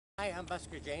Hi, I'm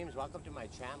Busker James. Welcome to my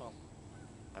channel.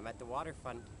 I'm at the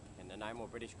waterfront in Nanaimo,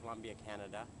 British Columbia,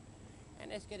 Canada.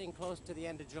 And it's getting close to the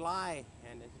end of July,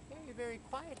 and it's very, very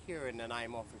quiet here in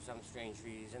Nanaimo for some strange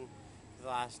reason. For the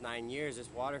last 9 years, this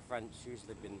waterfront's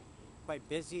usually been quite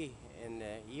busy in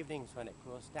the evenings when it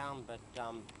cools down, but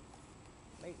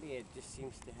lately it just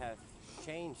seems to have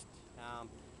changed.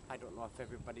 I don't know if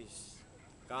everybody's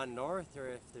gone north or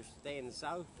if they're staying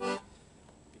south,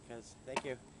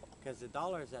 because the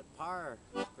dollar is at par,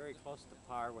 very close to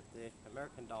par with the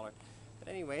American dollar. But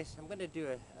anyways, I'm going to do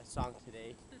a song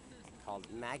today called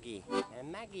Maggie.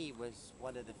 And Maggie was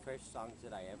one of the first songs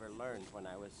that I ever learned when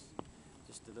I was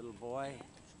just a little boy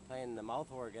playing the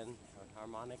mouth organ or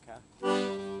harmonica.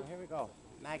 So here we go,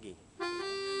 Maggie.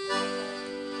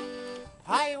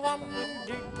 I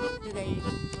wandered today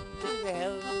to the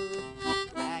hills,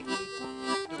 Maggie,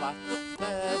 to watch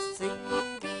the sea.